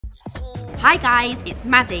Hi guys, it's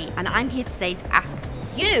Maddie and I'm here today to ask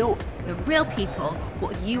you, the real people,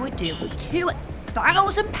 what you would do with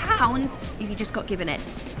 £2,000 if you just got given it.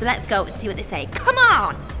 So let's go and see what they say. Come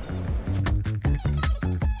on!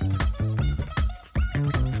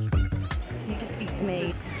 You just speak to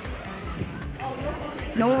me.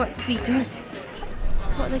 No one wants to speak to us.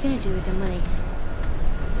 What are they going to do with their money?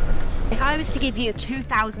 If I was to give you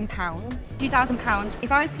 £2,000, if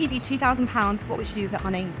I was to give you £2,000, what would you do with that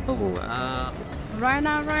money? Right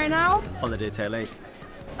now? Holiday Taylor.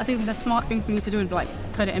 I think the smart thing for me to do would like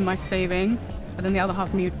put it in my savings, but then the other half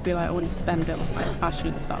of me would be like, I want to spend it on like fashion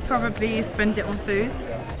and stuff. Probably spend it on food.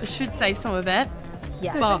 So I should save some of it.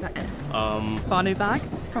 Yeah. But buy a new bag.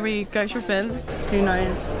 Probably go shopping. Who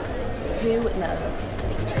knows? Who knows?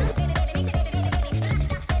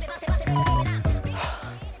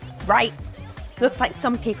 Right. Looks like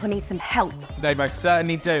some people need some help. They most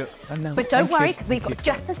certainly do. But don't worry, because we've got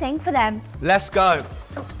just the thing for them. Let's go.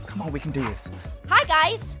 Come on, we can do this. Hi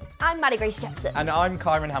guys, I'm Maddie Grace Jepson. And I'm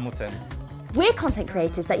Kyron Hamilton. We're content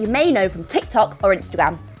creators that you may know from TikTok or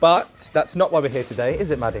Instagram. But that's not why we're here today,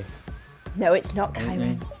 is it, Maddie? No, it's not,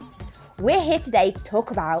 Kyron. We're here today to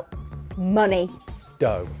talk about money.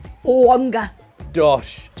 Dough. Wonga.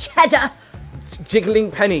 Dosh. Cheddar. Jiggling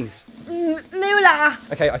pennies. Moolah.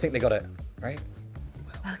 Okay, I think they got it, right?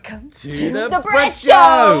 Welcome To the Bread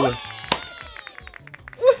Show.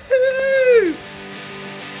 Woohoo!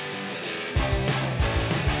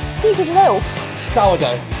 Seeded loaf.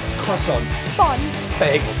 Sourdough. Croissant. Bun.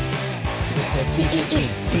 Bagel.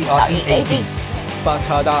 T-E-E-B-R-E-A-D.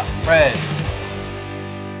 Butternut bread.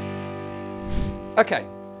 Okay,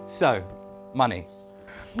 so, money.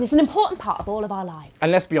 It's an important part of all of our lives.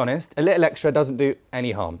 And let's be honest, a little extra doesn't do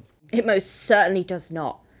any harm. It most certainly does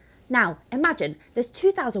not. Now, imagine there's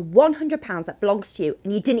 £2,100 that belongs to you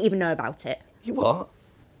and you didn't even know about it. You what?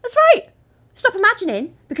 That's right. Stop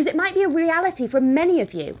imagining, because it might be a reality for many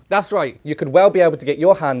of you. That's right. You could well be able to get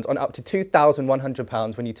your hands on up to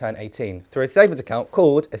 £2,100 when you turn 18 through a savings account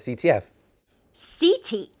called a CTF.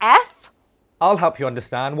 CTF? I'll help you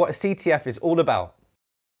understand what a CTF is all about.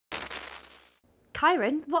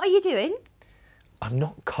 Kyron, what are you doing? I'm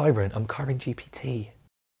not Kyron, I'm Kyron GPT.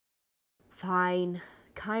 Fine.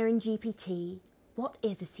 Kyron GPT, what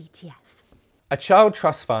is a CTF? A Child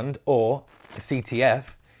Trust Fund, or a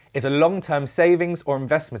CTF, is a long-term savings or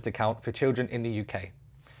investment account for children in the UK.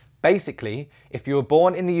 Basically, if you were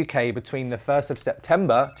born in the UK between the 1st of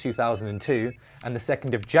September 2002 and the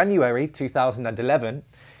 2nd of January 2011,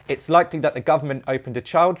 it's likely that the government opened a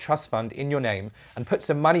Child Trust Fund in your name and put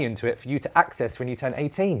some money into it for you to access when you turn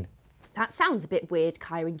 18. That sounds a bit weird,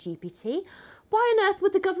 Kyron GPT. Why on earth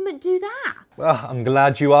would the government do that? Well, I'm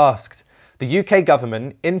glad you asked. The UK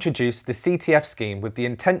government introduced the CTF scheme with the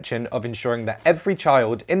intention of ensuring that every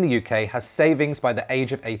child in the UK has savings by the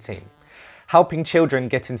age of 18, helping children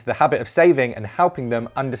get into the habit of saving and helping them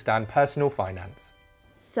understand personal finance.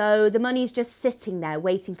 So the money's just sitting there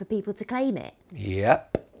waiting for people to claim it?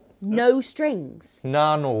 Yep. No strings?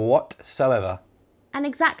 None whatsoever. And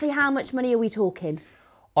exactly how much money are we talking?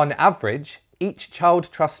 On average, each child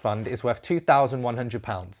trust fund is worth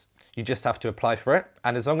 £2,100. You just have to apply for it,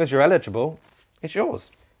 and as long as you're eligible, it's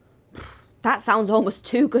yours. That sounds almost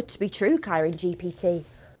too good to be true, Kyron GPT.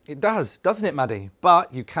 It does, doesn't it, Maddie?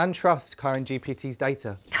 But you can trust Kyron GPT's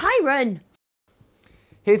data. Kyron!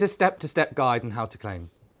 Here's a step-to-step guide on how to claim.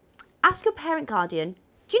 Ask your parent guardian,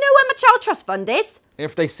 do you know where my child trust fund is?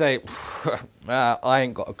 If they say, I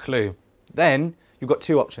ain't got a clue, then you've got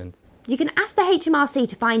two options. You can ask the HMRC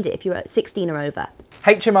to find it if you're 16 or over.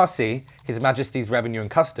 HMRC, His Majesty's Revenue and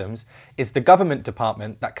Customs, is the government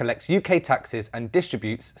department that collects UK taxes and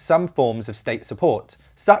distributes some forms of state support,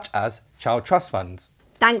 such as child trust funds.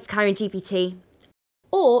 Thanks, Kyron GPT.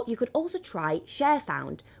 Or you could also try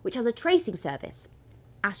ShareFound, which has a tracing service.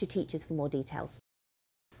 Ask your teachers for more details.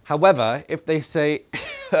 However, if they say,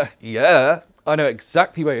 yeah, I know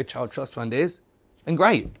exactly where your child trust fund is, then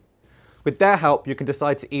great. With their help, you can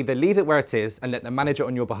decide to either leave it where it is and let them manage it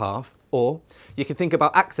on your behalf, or you can think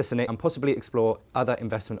about accessing it and possibly explore other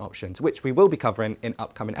investment options, which we will be covering in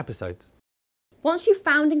upcoming episodes. Once you've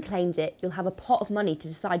found and claimed it, you'll have a pot of money to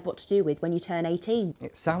decide what to do with when you turn 18.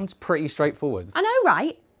 It sounds pretty straightforward. I know,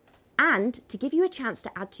 right? And to give you a chance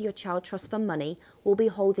to add to your child trust fund money, we'll be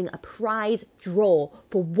holding a prize draw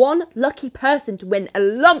for one lucky person to win a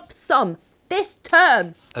lump sum this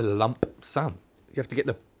term. A lump sum? You have to get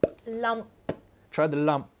the... Lump. Try the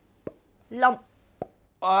lump. Lump.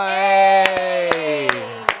 Hey!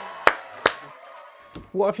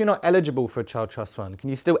 What if you're not eligible for a child trust fund?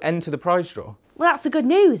 Can you still enter the prize draw? Well, that's the good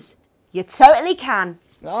news. You totally can.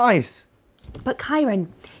 Nice. But Kyron,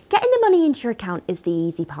 getting the money into your account is the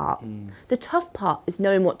easy part. The tough part is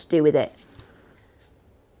knowing what to do with it.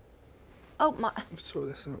 Oh my. Sort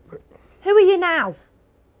this out. Who are you now?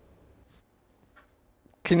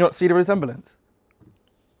 Can you not see the resemblance?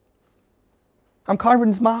 I'm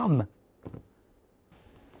Kyron's mum.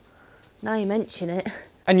 Now you mention it.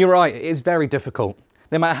 And you're right, it is very difficult.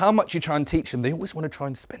 No matter how much you try and teach them, they always want to try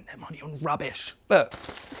and spend their money on rubbish. Look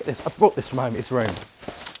at this. I brought this from home. It's room.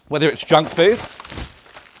 Whether it's junk food.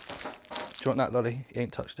 Do you want that, Lolly? You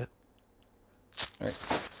ain't touched it. Right.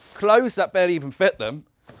 Clothes that barely even fit them.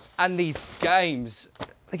 And these games.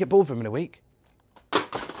 They get bored of them in a week.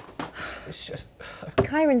 It's just...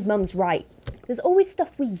 Kyron's mum's right. There's always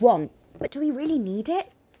stuff we want, but do we really need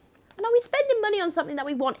it? And are we spending money on something that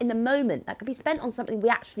we want in the moment that could be spent on something we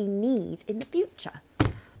actually need in the future?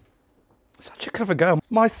 Such a clever girl.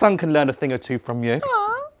 My son can learn a thing or two from you.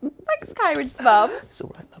 Aw, thanks Kyron's mum. It's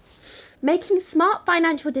all right, love. Making smart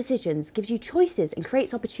financial decisions gives you choices and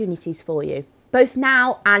creates opportunities for you, both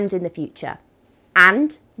now and in the future.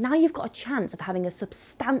 And now you've got a chance of having a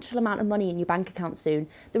substantial amount of money in your bank account soon.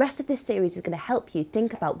 The rest of this series is going to help you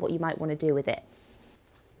think about what you might want to do with it.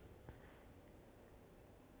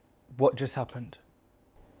 What just happened?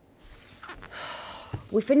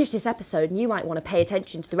 We finished this episode and you might want to pay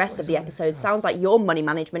attention to the rest of the episode. Sounds like your money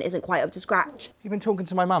management isn't quite up to scratch. You've been talking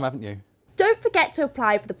to my mum, haven't you? Don't forget to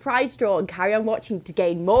apply for the prize draw and carry on watching to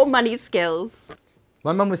gain more money skills.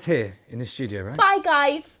 My mum was here in the studio, right? Bye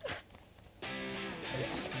guys.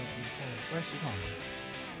 Where's she gone?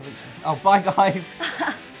 Oh, bye guys.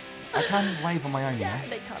 I can wave on my own, yeah?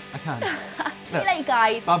 They come. I can. See you later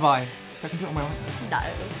guys. Bye-bye. So I can do it on my own? No.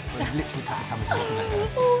 Well, you literally cut the cameras off and let go.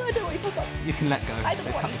 Oh, I don't want to talk about. You can let go. I don't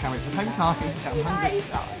They want cut the to. cameras. It's home time. I'm hungry.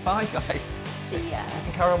 Bye. Bye guys. See ya. You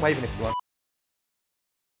can carry on waving if you want.